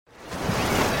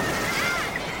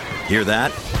Hear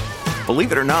that?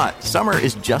 Believe it or not, summer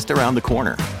is just around the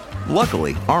corner.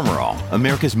 Luckily, Armor All,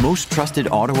 America's most trusted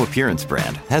auto appearance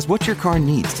brand, has what your car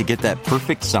needs to get that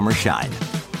perfect summer shine.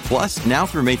 Plus, now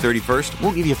through May 31st,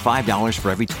 we'll give you $5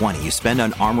 for every $20 you spend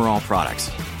on Armor All products.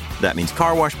 That means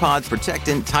car wash pods,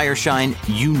 protectant, tire shine,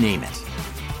 you name it.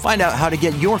 Find out how to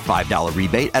get your $5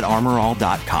 rebate at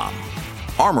armorall.com.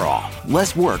 Armor All,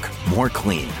 less work, more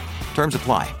clean. Terms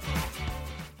apply.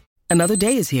 Another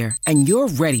day is here, and you're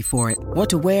ready for it. What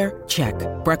to wear? Check.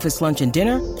 Breakfast, lunch, and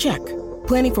dinner? Check.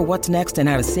 Planning for what's next and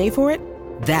how to save for it?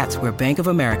 That's where Bank of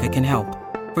America can help.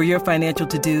 For your financial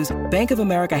to-dos, Bank of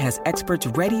America has experts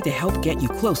ready to help get you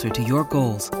closer to your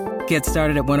goals. Get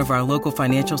started at one of our local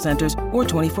financial centers or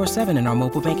 24/7 in our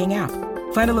mobile banking app.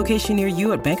 Find a location near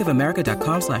you at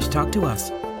bankofamerica.com/talktous.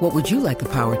 What would you like the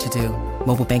power to do?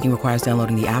 Mobile banking requires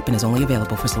downloading the app and is only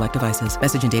available for select devices.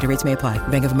 Message and data rates may apply.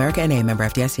 Bank of America N.A., member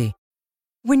FDIC.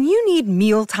 When you need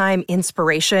mealtime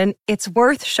inspiration, it's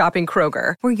worth shopping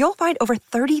Kroger, where you'll find over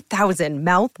 30,000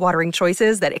 mouth-watering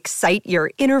choices that excite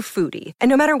your inner foodie. And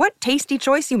no matter what tasty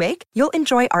choice you make, you'll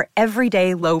enjoy our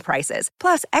everyday low prices,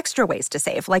 plus extra ways to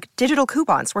save, like digital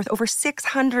coupons worth over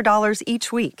 $600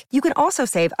 each week. You can also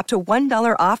save up to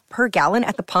 $1 off per gallon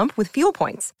at the pump with fuel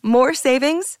points. More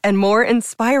savings and more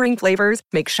inspiring flavors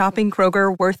make shopping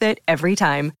Kroger worth it every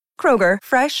time. Kroger,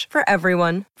 fresh for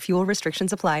everyone. Fuel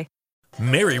restrictions apply.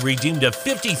 Mary redeemed a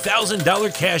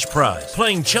 $50,000 cash prize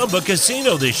playing Chumba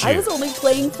Casino this year. I was only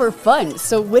playing for fun,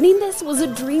 so winning this was a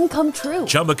dream come true.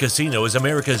 Chumba Casino is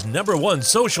America's #1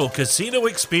 social casino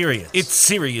experience. It's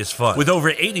serious fun. With over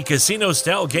 80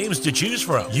 casino-style games to choose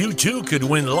from, you too could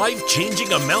win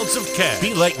life-changing amounts of cash.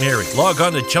 Be like Mary. Log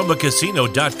on to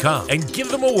ChumbaCasino.com and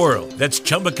give them a whirl. That's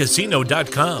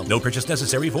ChumbaCasino.com. No purchase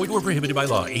necessary. Void or prohibited by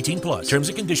law. 18+. Terms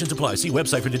and conditions apply. See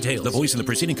website for details. The voice in the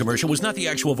preceding commercial was not the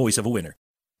actual voice of a winner.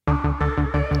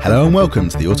 Hello and welcome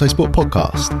to the Autosport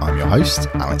Podcast. I'm your host,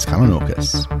 Alex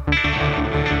Kalinauckas.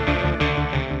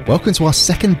 Welcome to our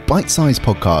second bite-sized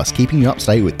podcast, keeping you up to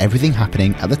date with everything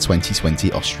happening at the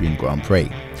 2020 Austrian Grand Prix.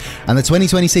 And the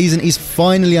 2020 season is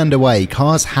finally underway.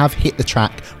 Cars have hit the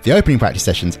track for the opening practice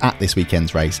sessions at this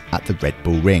weekend's race at the Red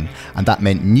Bull Ring. And that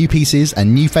meant new pieces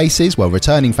and new faces, well,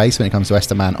 returning face when it comes to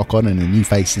Esteban Ocon and a new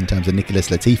face in terms of Nicholas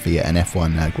Latifi at an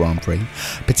F1 Grand Prix.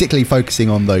 Particularly focusing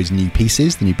on those new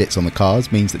pieces, the new bits on the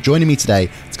cars, means that joining me today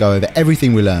to go over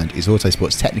everything we learned is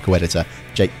Autosport's technical editor,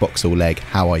 Jake Boxall-Legg.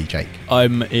 How are you, Jake?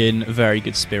 I'm in very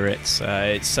good spirits.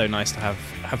 It's so nice to have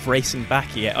racing back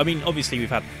here. I mean, obviously we've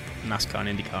had NASCAR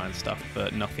and IndyCar and stuff,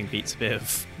 but nothing beats a bit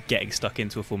of getting stuck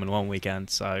into a Formula 1 weekend.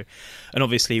 So, and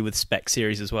obviously with Spec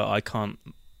Series as well, I can't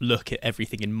look at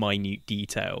everything in minute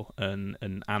detail and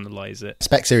analyse it.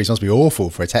 Spec Series must be awful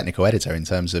for a technical editor in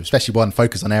terms of, especially one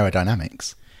focused on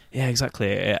aerodynamics. Yeah,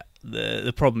 exactly.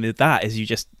 The problem with that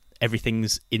is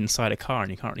everything's inside a car and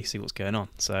you can't really see what's going on.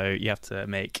 So you have to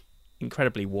make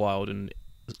incredibly wild and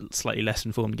slightly less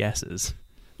informed guesses.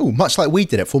 Oh, much like we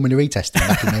did at Formula E testing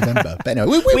back in November. But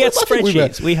anyway, we had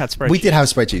spreadsheets. We had spreadsheets. We did have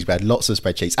spreadsheets. We had lots of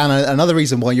spreadsheets. And another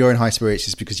reason why you're in high spirits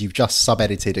is because you've just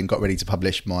sub-edited and got ready to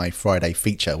publish my Friday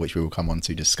feature, which we will come on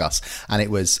to discuss. And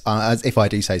it was, as if I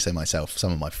do say so myself,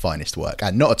 some of my finest work,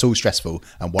 and not at all stressful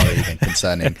and worrying and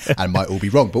concerning, and might all be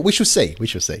wrong. But we shall see. We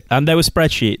shall see. And there were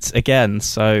spreadsheets again,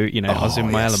 so I was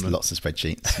in my element. Lots of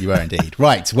spreadsheets. You were indeed.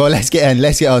 Right. Well, let's get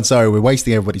on. Sorry, we're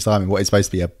wasting everybody's time in what is supposed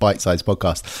to be a bite-sized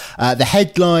podcast. The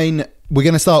headline. We're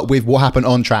going to start with what happened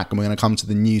on track and we're going to come to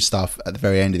the new stuff at the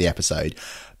very end of the episode.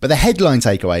 But the headline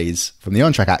takeaways from the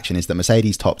on-track action is that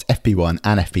Mercedes topped FP1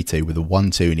 and FP2 with a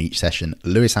 1-2 in each session.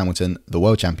 Lewis Hamilton, the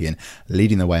world champion,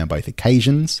 leading the way on both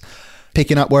occasions.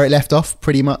 Picking up where it left off,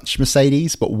 pretty much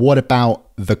Mercedes. But what about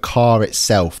the car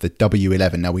itself, the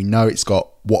W11? Now, we know it's got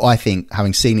what I think,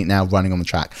 having seen it now running on the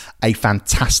track, a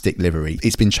fantastic livery.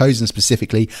 It's been chosen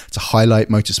specifically to highlight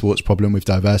motorsport's problem with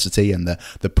diversity and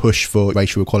the push for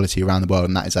racial equality around the world.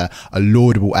 And that is a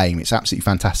laudable aim. It's absolutely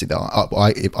fantastic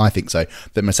that I think so,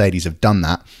 that Mercedes have done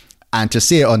that. And to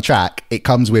see it on track, it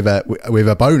comes with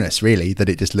a bonus, really, that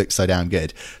it just looks so damn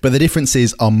good. But the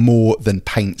differences are more than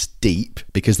paint deep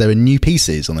because there are new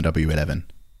pieces on the W11.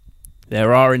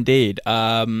 There are indeed. So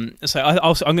I'm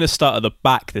going to start at the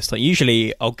back this time.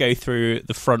 Usually I'll go through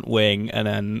the front wing and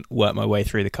then work my way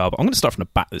through the car. But I'm going to start from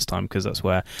the back this time because that's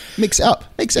where... Mix it up.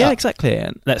 Yeah, exactly.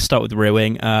 And let's start with the rear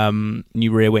wing.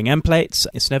 New rear wing end plates.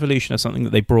 It's an evolution of something that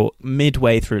they brought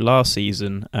midway through last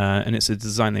season. And it's a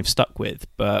design they've stuck with.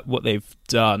 But what they've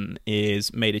done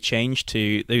is made a change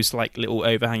to those like little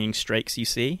overhanging strakes you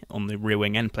see on the rear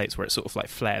wing end plates where it sort of like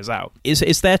flares out.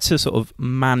 It's there to sort of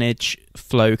manage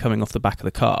flow coming off the back of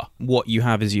the car. What you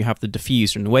have is you have the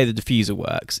diffuser, and the way the diffuser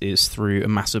works is through a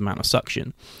massive amount of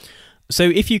suction. So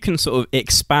if you can sort of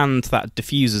expand that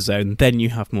diffuser zone, then you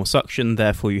have more suction,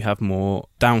 therefore you have more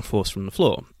downforce from the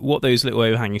floor. What those little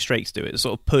overhanging strakes do, it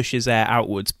sort of pushes air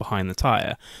outwards behind the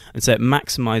tyre, and so it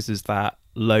maximises that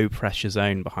low pressure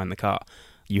zone behind the car.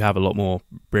 You have a lot more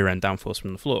rear end downforce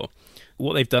from the floor.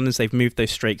 What they've done is they've moved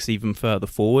those strakes even further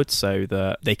forward so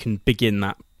that they can begin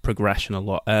that progression a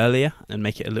lot earlier and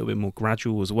make it a little bit more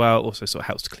gradual as well. Also sort of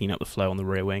helps to clean up the flow on the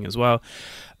rear wing as well.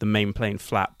 The main plane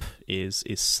flap is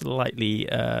slightly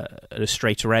at a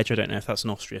straighter edge. I don't know if that's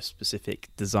an Austria specific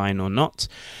design or not.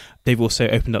 They've also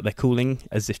opened up their cooling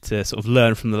as if to sort of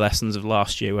learn from the lessons of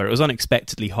last year, where it was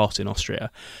unexpectedly hot in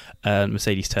Austria.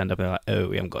 Mercedes turned up and they're like, oh,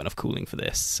 we haven't got enough cooling for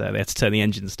this. So they had to turn the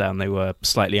engines down. They were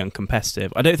slightly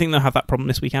uncompetitive. I don't think they'll have that problem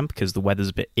this weekend because the weather's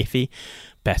a bit iffy.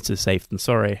 Better safe than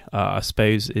sorry, I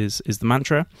suppose, is the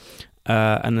mantra.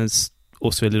 And there's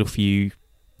also a little few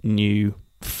new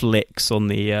flicks on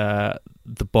the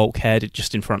bulkhead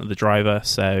just in front of the driver.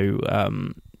 So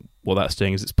what that's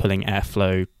doing is it's pulling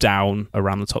airflow down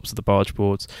around the tops of the barge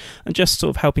boards and just sort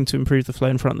of helping to improve the flow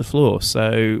in front of the floor.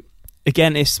 So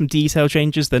again, it's some detail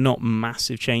changes. They're not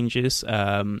massive changes.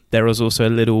 There was also a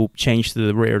little change to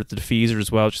the rear of the diffuser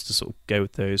as well, just to sort of go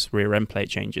with those rear end plate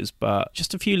changes. But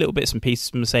just a few little bits and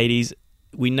pieces from Mercedes.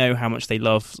 We know how much they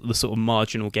love the sort of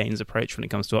marginal gains approach when it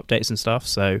comes to updates and stuff.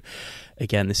 So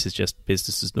again, this is just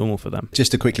business as normal for them.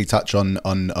 Just to quickly touch on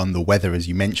the weather, as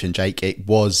you mentioned, Jake, it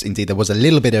was indeed, there was a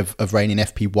little bit of rain in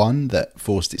FP1 that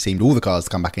forced, it seemed, all the cars to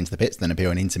come back into the pits, then appear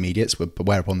on intermediates,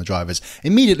 whereupon the drivers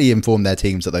immediately informed their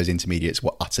teams that those intermediates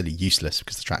were utterly useless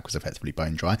because the track was effectively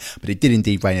bone dry. But it did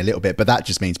indeed rain a little bit, but that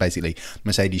just means basically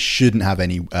Mercedes shouldn't have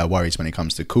any worries when it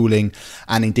comes to cooling.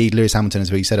 And indeed, Lewis Hamilton,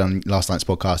 as we said on last night's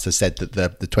podcast, has said that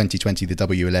the 2020, the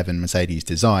W11 Mercedes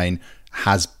design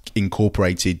has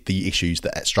incorporated the issues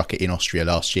that struck it in Austria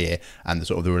last year and the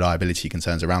sort of the reliability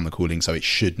concerns around the cooling, so it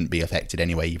shouldn't be affected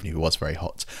anyway, even if it was very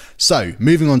hot. So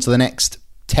moving on to the next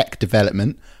tech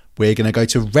development, we're going to go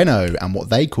to Renault and what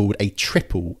they called a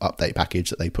triple update package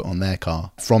that they put on their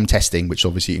car from testing, which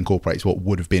obviously incorporates what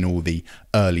would have been all the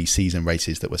early season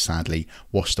races that were sadly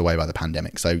washed away by the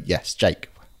pandemic. So yes, Jake.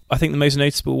 I think the most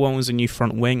noticeable one was a new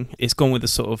front wing. It's gone with the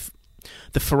sort of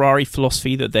the Ferrari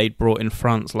philosophy that they'd brought in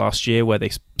France last year, where they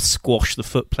squash the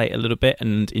footplate a little bit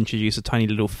and introduce a tiny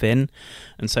little fin.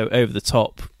 And so over the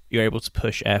top, you're able to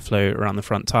push airflow around the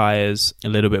front tyres a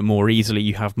little bit more easily.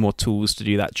 You have more tools to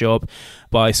do that job.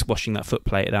 By squashing that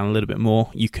footplate down a little bit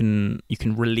more, you can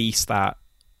release the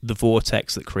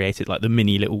vortex that created, like the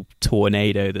mini little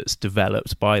tornado that's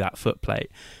developed by that footplate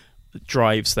that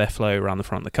drives their flow around the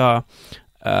front of the car.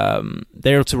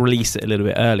 They're able to release it a little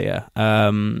bit earlier.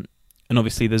 And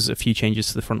obviously there's a few changes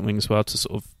to the front wing as well to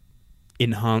sort of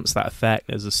enhance that effect.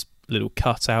 There's this little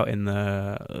cutout in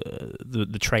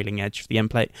the trailing edge of the end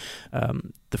plate.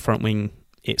 The front wing,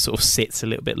 it sort of sits a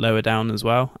little bit lower down as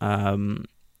well.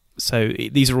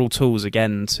 These are all tools,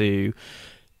 again, to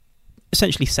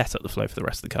essentially set up the flow for the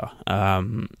rest of the car.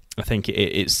 I think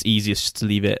it's easiest to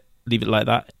leave it like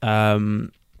that.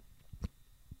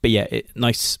 But yeah,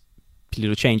 nice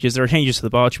little changes. There are changes to the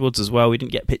barge boards as well. We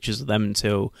didn't get pictures of them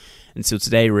until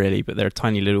today, really, but there are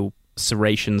tiny little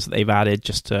serrations that they've added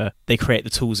they create the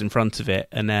tools in front of it,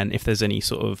 and then if there's any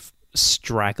sort of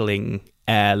straggling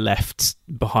air left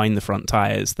behind the front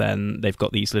tyres, then they've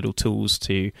got these little tools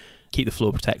to keep the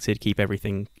floor protected, keep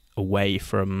everything away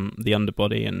from the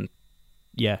underbody, and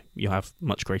yeah, you'll have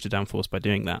much greater downforce by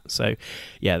doing that. So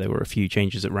yeah, there were a few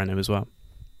changes at Renault as well.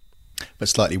 But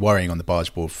slightly worrying on the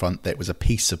bargeboard front, there was a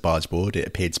piece of bargeboard, it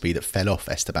appeared to be, that fell off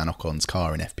Esteban Ocon's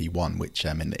car in FP1, which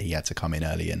meant that he had to come in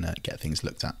early and get things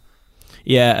looked at.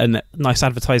 Yeah, and nice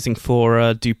advertising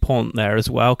for DuPont there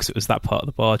as well, because it was that part of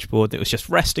the bargeboard that was just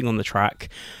resting on the track.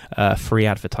 Free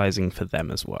advertising for them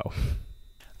as well.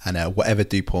 And whatever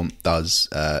DuPont does,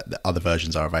 the other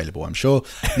versions are available, I'm sure.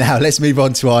 Now, let's move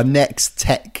on to our next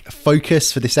tech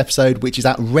focus for this episode, which is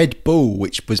at Red Bull,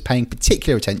 which was paying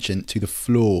particular attention to the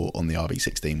floor on the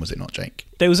RB16, was it not, Jake?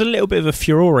 There was a little bit of a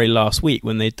furore last week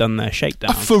when they'd done their shakedown.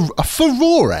 A furore? A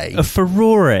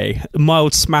furore.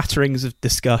 Mild smatterings of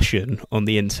discussion on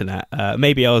the internet.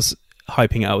 Maybe I was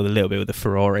hyping it out with a little bit with the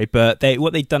furore, but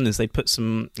what they'd done is they'd put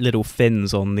some little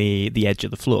fins on the edge of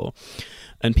the floor.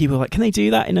 And people were like, can they do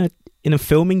that in a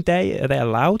filming day? Are they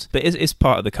allowed? But it's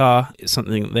part of the car. It's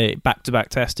something that they back-to-back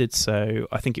tested. So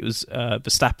I think it was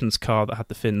Verstappen's car that had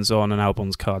the fins on and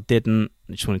Albon's car didn't.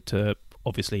 They just wanted to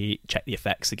obviously check the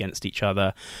effects against each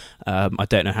other. I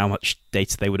don't know how much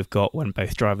data they would have got when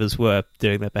both drivers were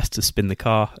doing their best to spin the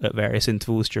car at various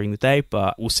intervals during the day,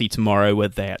 but we'll see tomorrow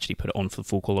whether they actually put it on for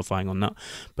full qualifying or not.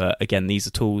 But again, these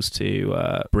are tools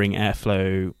to bring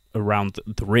airflow around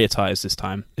the rear tyres this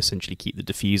time, essentially keep the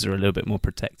diffuser a little bit more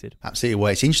protected. Absolutely.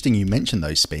 Well, it's interesting you mentioned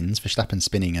those spins. Verstappen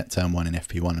spinning at turn 1 in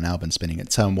FP1 and Albon spinning at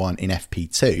turn 1 in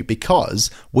FP2, because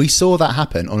we saw that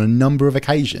happen on a number of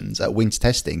occasions at winter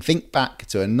testing. Think back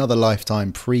to another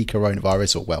lifetime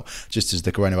pre-coronavirus, or well, just as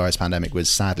the coronavirus pandemic was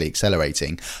sadly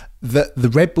accelerating. The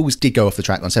Red Bulls did go off the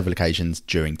track on several occasions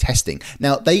during testing.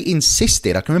 Now, they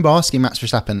insisted, I can remember asking Max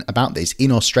Verstappen about this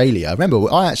in Australia. I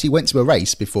remember I actually went to a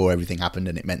race before everything happened,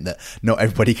 and it meant that not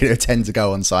everybody could attend to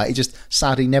go on site. It just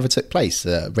sadly never took place.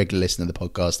 A regular listener to the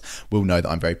podcast will know that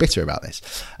I'm very bitter about this.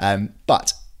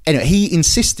 But anyway, he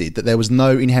insisted that there was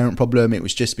no inherent problem. It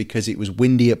was just because it was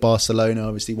windy at Barcelona.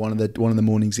 Obviously, one of the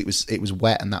mornings it was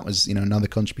wet, and that was another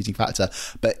contributing factor.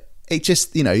 But it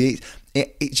just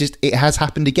it has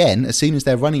happened again. As soon as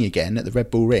they're running again at the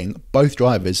Red Bull Ring, both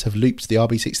drivers have looped the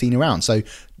RB16 around. So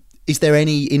is there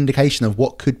any indication of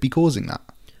what could be causing that?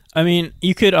 I mean,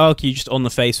 you could argue just on the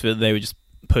face of it, they were just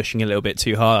pushing a little bit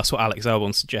too hard. That's what Alex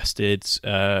Albon suggested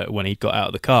when he got out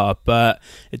of the car. But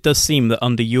it does seem that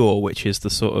under yaw, which is the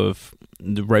sort of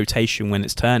the rotation when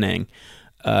it's turning,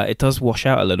 it does wash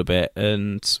out a little bit.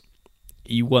 And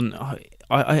you want...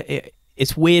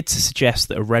 It's weird to suggest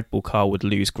that a Red Bull car would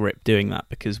lose grip doing that,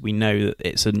 because we know that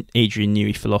it's an Adrian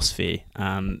Newey philosophy,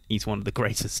 and he's one of the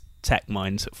greatest tech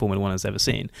minds that Formula One has ever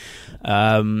seen.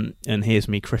 And here's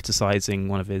me criticising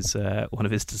one of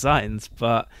his designs,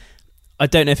 but I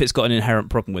don't know if it's got an inherent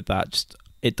problem with that. Just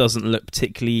it doesn't look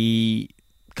particularly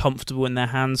comfortable in their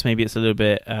hands. Maybe it's a little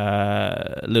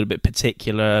bit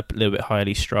particular, a little bit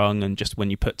highly strung, and just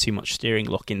when you put too much steering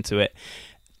lock into it,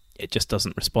 it just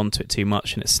doesn't respond to it too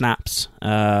much and it snaps.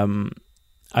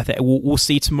 I think we'll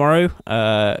see tomorrow,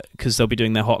 because they'll be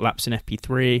doing their hot laps in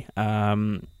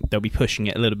FP3. They'll be pushing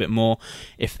it a little bit more.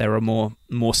 If there are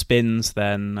more spins,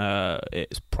 then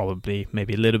it's probably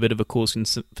maybe a little bit of a cause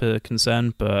for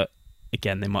concern. But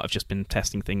again, they might have just been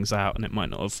testing things out, and it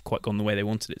might not have quite gone the way they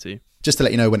wanted it to. Just to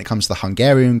let you know, when it comes to the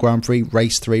Hungarian Grand Prix,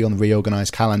 race 3 on the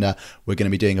reorganised calendar, we're going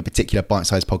to be doing a particular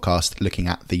bite-sized podcast looking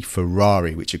at the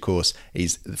Ferrari, which of course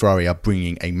is Ferrari are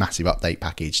bringing a massive update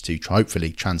package to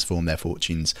hopefully transform their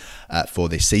fortunes for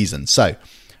this season. So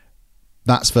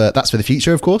that's for the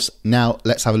future, of course. Now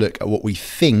let's have a look at what we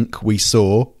think we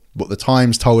saw, what the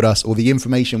times told us, or the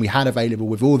information we had available,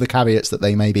 with all the caveats that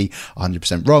they may be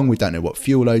 100% wrong. We don't know what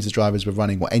fuel loads the drivers were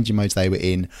running, what engine modes they were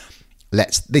in.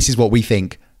 This is what we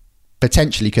think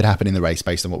potentially could happen in the race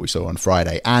based on what we saw on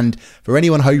Friday. And for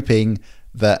anyone hoping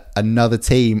that another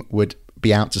team would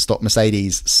be out to stop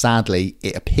Mercedes, sadly,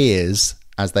 it appears,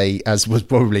 as was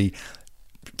probably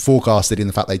forecasted in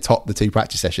the fact they topped the 2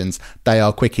 practice sessions, they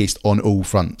are quickest on all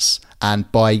fronts,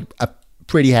 and by a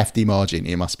pretty hefty margin,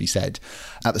 it must be said.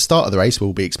 At the start of the race,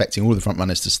 we'll be expecting all the front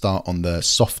runners to start on the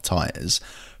soft tyres.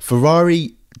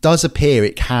 Ferrari does appear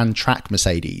it can track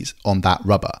Mercedes on that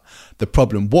rubber. The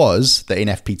problem was that in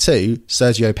FP2,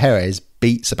 Sergio Perez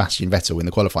beat Sebastian Vettel in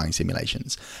the qualifying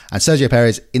simulations. And Sergio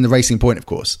Perez in the Racing Point, of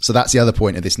course. So that's the other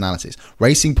point of this analysis.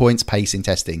 Racing Point's pace in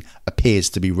testing appears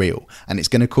to be real, and it's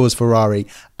going to cause Ferrari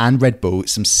and Red Bull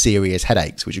some serious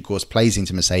headaches, which of course plays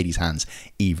into Mercedes' hands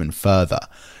even further.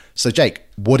 So Jake,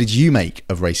 what did you make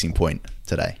of Racing Point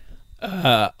today?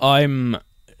 I'm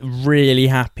really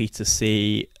happy to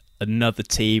see another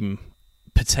team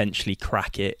potentially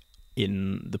crack it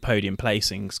in the podium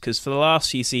placings, because for the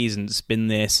last few seasons it's been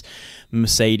this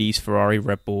Mercedes, Ferrari,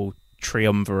 Red Bull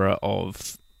triumvirate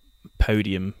of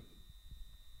podium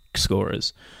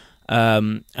scorers.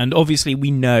 And obviously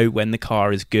we know when the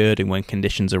car is good and when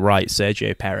conditions are right,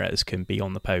 Sergio Perez can be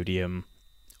on the podium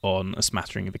on a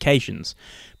smattering of occasions.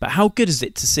 But how good is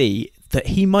it to see that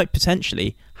he might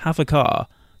potentially have a car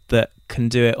that can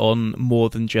do it on more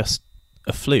than just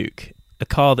a fluke, a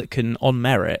car that can, on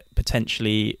merit,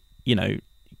 potentially,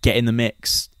 get in the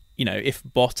mix. If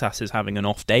Bottas is having an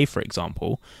off day, for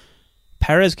example,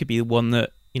 Perez could be the one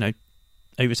that,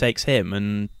 overtakes him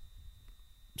and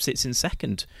sits in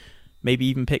second. Maybe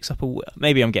even picks up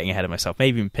maybe I'm getting ahead of myself.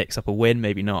 Maybe even picks up a win,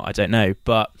 maybe not, I don't know.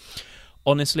 But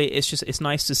honestly, it's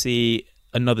nice to see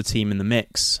another team in the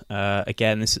mix.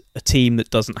 Again, this is a team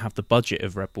that doesn't have the budget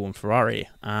of Red Bull and Ferrari.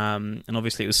 And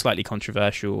obviously it was slightly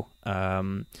controversial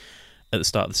at the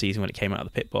start of the season when it came out of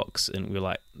the pit box, and we were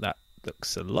like, that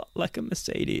looks a lot like a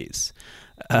Mercedes.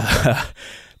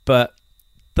 But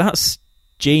that's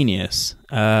genius.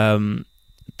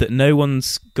 That no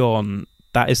one's gone,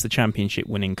 that is the championship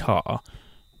winning car.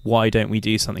 Why don't we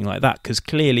do something like that? Because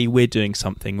clearly we're doing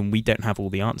something and we don't have all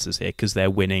the answers here, because they're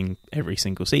winning every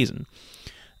single season.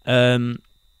 It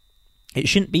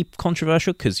shouldn't be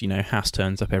controversial because, Haas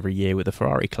turns up every year with a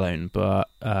Ferrari clone, but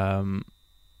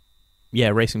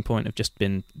Racing Point have just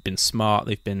been smart.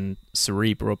 They've been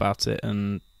cerebral about it,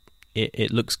 and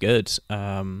it looks good.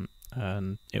 And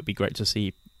it would be great to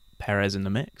see Perez in the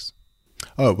mix.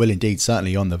 Oh, it will indeed,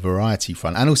 certainly on the variety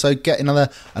front, and also get another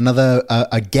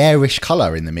a garish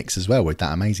colour in the mix as well with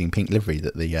that amazing pink livery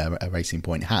that the Racing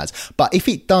Point has. But if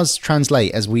it does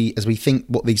translate, as we think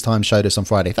what these times showed us on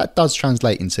Friday, if that does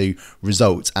translate into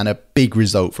results and a big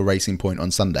result for Racing Point on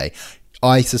Sunday,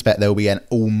 I suspect there will be an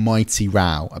almighty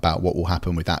row about what will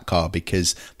happen with that car,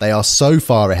 because they are so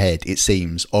far ahead, it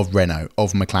seems, of Renault,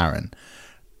 of McLaren,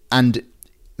 and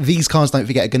these cars, don't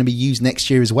forget, are going to be used next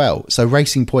year as well. So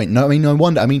Racing Point, no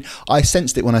wonder. I mean, I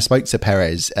sensed it when I spoke to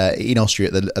Perez in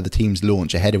Austria at the team's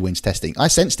launch ahead of winter testing. I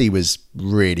sensed he was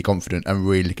really confident and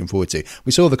really looking forward to it.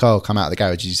 We saw the car come out of the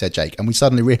garage, as you said, Jake, and we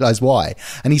suddenly realised why.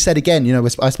 And he said again,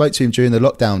 I spoke to him during the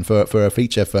lockdown for a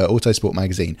feature for Autosport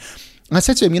magazine. And I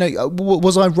said to him,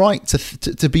 was I right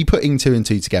to be putting 2 and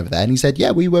 2 together there? And he said,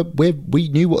 yeah, we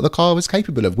knew what the car was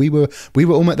capable of. They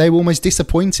were almost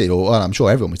disappointed, or I'm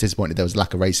sure everyone was disappointed there was a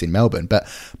lack of race in Melbourne, but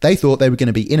they thought they were going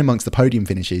to be in amongst the podium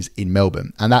finishes in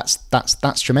Melbourne, and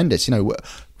that's tremendous.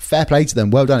 Fair play to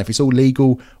them. Well done. If it's all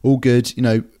legal, all good,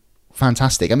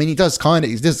 fantastic. I mean, he's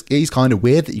kind of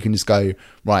weird that you can just go,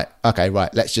 right,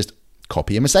 let's just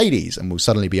copy a Mercedes and we'll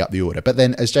suddenly be up the order. But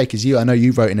then, as Jake, I know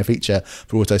you wrote in a feature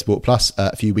for Autosport Plus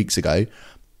a few weeks ago,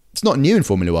 it's not new in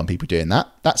Formula One, people doing that.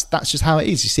 That's just how it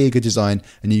is. You see a good design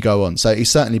and you go on. So it'll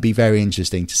certainly be very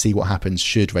interesting to see what happens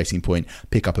should Racing Point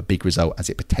pick up a big result, as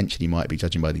it potentially might be,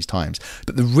 judging by these times.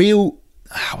 But the real,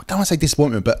 I don't want to say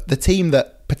disappointment, but the team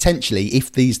that potentially,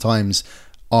 if these times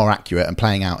are accurate and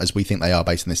playing out as we think they are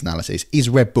based on this analysis, is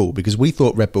Red Bull, because we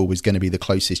thought Red Bull was going to be the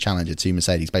closest challenger to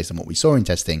Mercedes based on what we saw in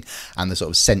testing and the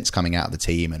sort of sense coming out of the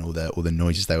team and all the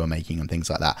noises they were making and things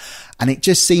like that. And it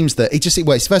just seems that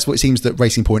first of all, it seems that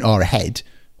Racing Point are ahead,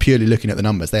 purely looking at the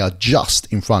numbers. They are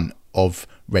just in front of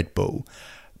Red Bull.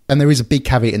 And there is a big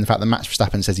caveat in the fact that Max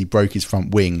Verstappen says he broke his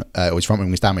front wing, or his front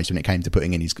wing was damaged when it came to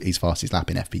putting in his fastest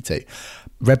lap in FP2.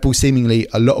 Red Bull seemingly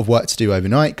a lot of work to do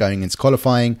overnight going into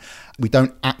qualifying. We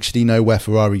don't actually know where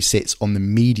Ferrari sits on the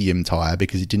medium tyre,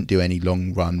 because it didn't do any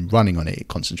long run running on it. It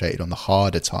concentrated on the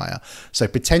harder tyre. So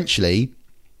potentially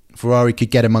Ferrari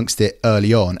could get amongst it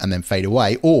early on and then fade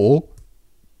away, or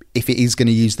if it is going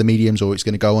to use the mediums or it's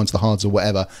going to go on to the hards or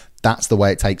whatever, that's the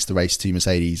way it takes the race to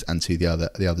Mercedes and to the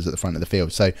others at the front of the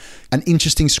field. So an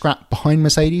interesting scrap behind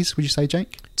Mercedes, would you say,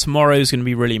 Jake? Tomorrow is going to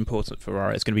be really important for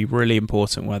Ferrari. It's going to be really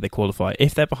important where they qualify.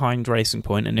 If they're behind Racing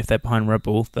Point and if they're behind Red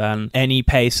Bull, then any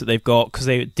pace that they've got, because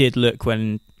they did look,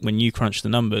 when you crunched the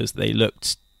numbers, they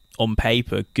looked on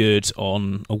paper good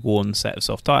on a worn set of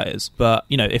soft tyres. But,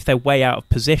 if they're way out of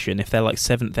position, if they're like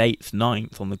 7th, 8th,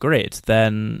 9th on the grid,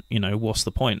 then, what's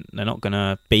the point? They're not going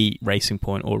to beat Racing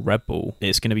Point or Red Bull.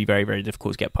 It's going to be very, very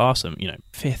difficult to get past them.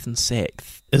 5th and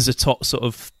 6th as a top sort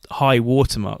of high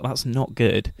watermark, that's not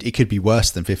good. It could be worse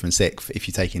than 5th and 6th if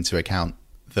you take into account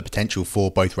the potential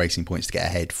for both Racing Points to get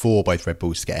ahead, for both Red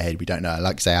Bulls to get ahead. We don't know.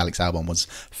 Like I say, Alex Albon was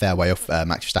fair way off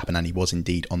Max Verstappen, and he was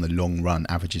indeed on the long run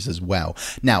averages as well.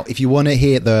 Now, if you want to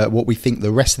hear what we think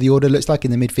the rest of the order looks like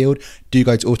in the midfield, do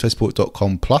go to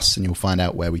autosport.com+ and you'll find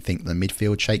out where we think the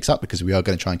midfield shakes up, because we are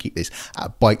going to try and keep this a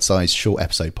bite-sized short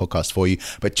episode podcast for you.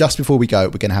 But just before we go,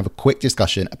 we're going to have a quick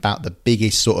discussion about the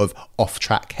biggest sort of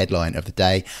off-track headline of the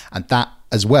day, and that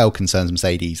as well concerns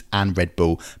Mercedes and Red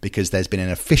Bull, because there's been an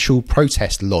official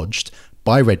protest lodged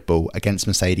by Red Bull against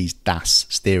Mercedes' DAS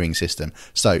steering system.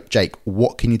 So, Jake,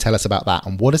 what can you tell us about that,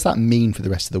 and what does that mean for the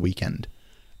rest of the weekend?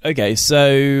 Okay,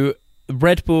 so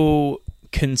Red Bull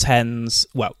contends...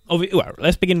 Well,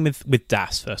 let's begin with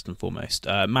DAS first and foremost.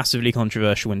 Massively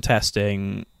controversial when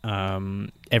testing.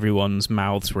 Everyone's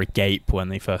mouths were agape when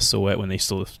they first saw it, when they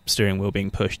saw the steering wheel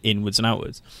being pushed inwards and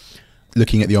outwards.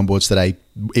 Looking at the onboards today,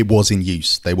 it was in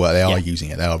use. They are using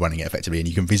it. They are running it effectively, and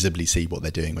you can visibly see what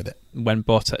they're doing with it. When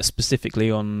Bottas,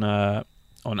 specifically on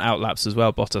outlaps as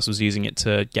well, Bottas was using it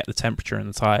to get the temperature in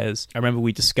the tyres. I remember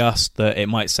we discussed that it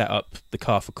might set up the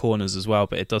car for corners as well,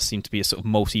 but it does seem to be a sort of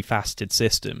multifaceted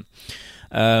system.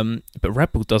 But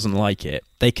Red Bull doesn't like it.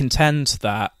 They contend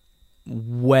that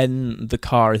when the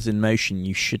car is in motion,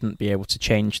 you shouldn't be able to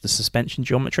change the suspension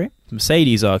geometry.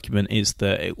 Mercedes' argument is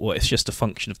that it's just a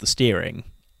function of the steering,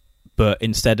 but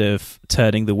instead of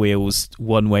turning the wheels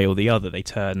one way or the other, they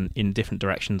turn in different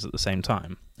directions at the same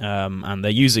time. And they're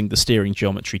using the steering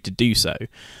geometry to do so.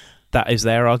 That is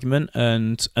their argument,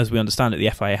 and as we understand it,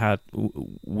 the FIA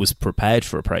was prepared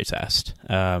for a protest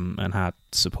and had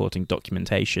supporting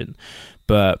documentation.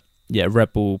 But yeah,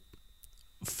 Red Bull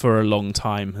for a long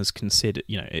time has considered,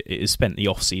 it has spent the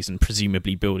off-season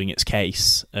presumably building its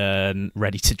case and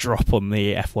ready to drop on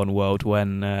the F1 world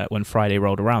when Friday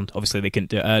rolled around. Obviously, they couldn't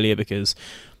do it earlier because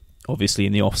obviously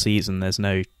in the off-season there's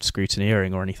no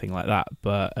scrutineering or anything like that.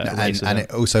 But and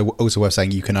it also worth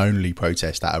saying you can only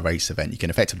protest at a race event. You can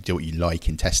effectively do what you like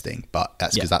in testing, but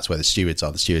that's because that's where the stewards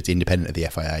are. The stewards, independent of the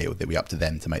FIA, or it'll be up to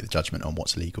them to make the judgment on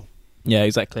what's legal. Yeah,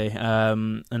 exactly.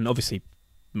 And obviously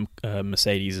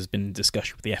Mercedes has been in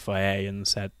discussion with the FIA and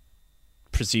said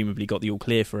presumably got the all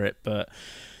clear for it, but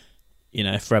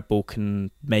if Red Bull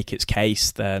can make its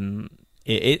case, then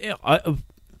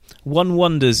one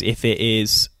wonders if it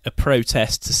is a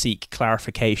protest to seek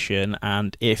clarification,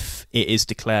 and if it is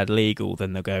declared legal,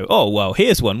 then they'll go, oh well,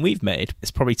 here's one we've made.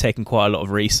 It's probably taken quite a lot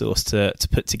of resource to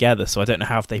put together, so I don't know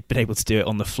how they've been able to do it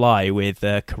on the fly with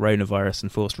coronavirus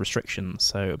enforced restrictions.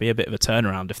 So it'll be a bit of a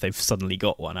turnaround if they've suddenly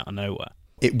got one out of nowhere.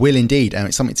 It will indeed, and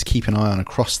it's something to keep an eye on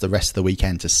across the rest of the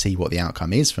weekend to see what the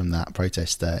outcome is from that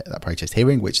protest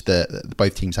hearing, which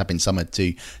both teams have been summoned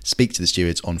to speak to the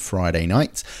stewards on Friday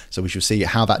night. So we shall see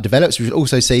how that develops. We shall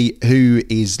also see who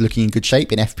is looking in good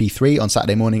shape in FP3 on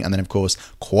Saturday morning, and then of course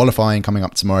qualifying coming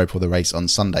up tomorrow for the race on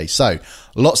Sunday. So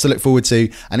lots to look forward to,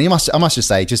 and I must just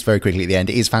say, just very quickly at the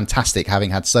end, it is fantastic having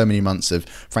had so many months of,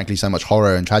 frankly, so much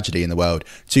horror and tragedy in the world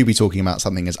to be talking about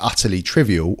something as utterly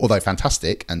trivial, although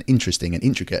fantastic and interesting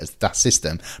and intricate as that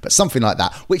system, but something like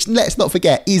that, which, let's not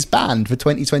forget, is banned for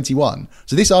 2021.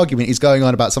 So this argument is going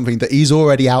on about something that is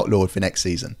already outlawed for next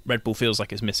season. Red Bull feels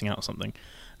like it's missing out on something.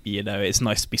 It's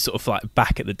nice to be sort of like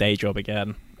back at the day job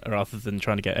again, rather than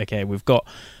trying to get, okay, we've got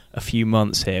a few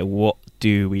months here, what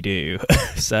do we do?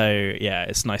 So yeah,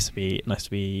 it's nice to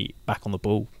be back on the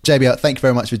ball. JBL, thank you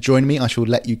very much for joining me. I shall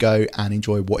let you go and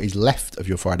enjoy what is left of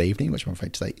your Friday evening, which I'm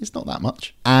afraid to say is not that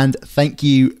much. And thank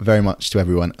you very much to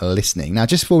everyone listening. Now,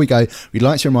 just before we go, we'd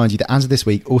like to remind you that as of this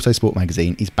week, Autosport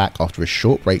magazine is back after a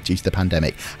short break due to the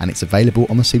pandemic, and it's available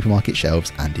on the supermarket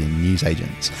shelves and in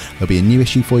newsagents. There'll be a new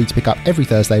issue for you to pick up every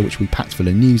Thursday, which will be packed full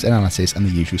of news, analysis, and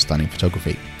the usual stunning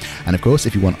photography. And of course,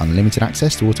 if you want unlimited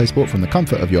access to Autosport from the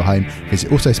comfort of your home, visit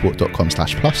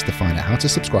autosport.com/plus to find out how to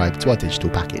subscribe to our digital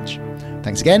package.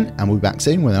 Thanks again, and we'll be back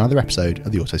soon with another episode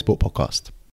of the Autosport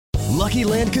Podcast. Lucky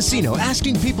Land Casino,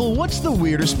 asking people, what's the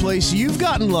weirdest place you've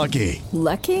gotten lucky?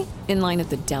 Lucky? In line at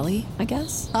the deli, I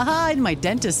guess? Aha, in my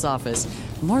dentist's office.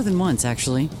 More than once,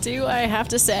 actually. Do I have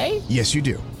to say? Yes, you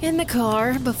do. In the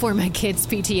car before my kids'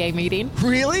 PTA meeting.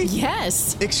 Really?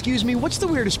 Yes. Excuse me, what's the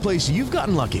weirdest place you've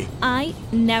gotten lucky? I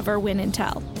never win and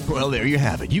tell. Well, there you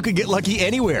have it. You can get lucky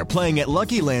anywhere, playing at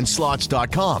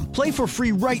LuckyLandSlots.com. Play for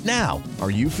free right now. Are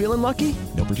you feeling lucky?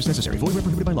 No purchase necessary. Void where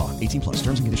prohibited by law. 18+.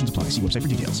 Terms and conditions apply. See website for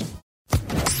details.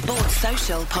 Sports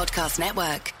Social Podcast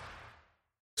Network.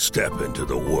 Step into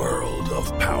the world of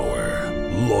power,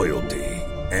 loyalty,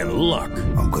 and luck.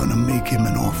 I'm gonna make him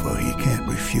an offer he can't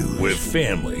refuse. With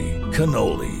family,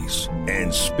 cannolis,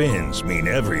 and spins mean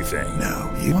everything.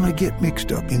 Now, you wanna get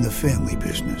mixed up in the family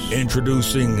business.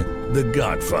 Introducing The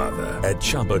Godfather at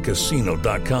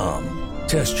ChumbaCasino.com.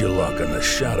 Test your luck in the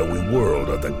shadowy world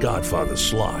of The Godfather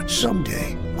slot.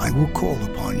 Someday, I will call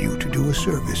upon you to do a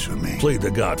service for me. Play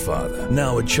The Godfather,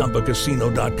 now at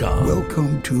ChumbaCasino.com.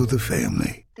 Welcome to the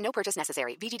family. No purchase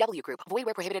necessary. VGW Group. Void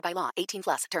where prohibited by law.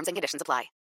 18+. Terms and conditions apply.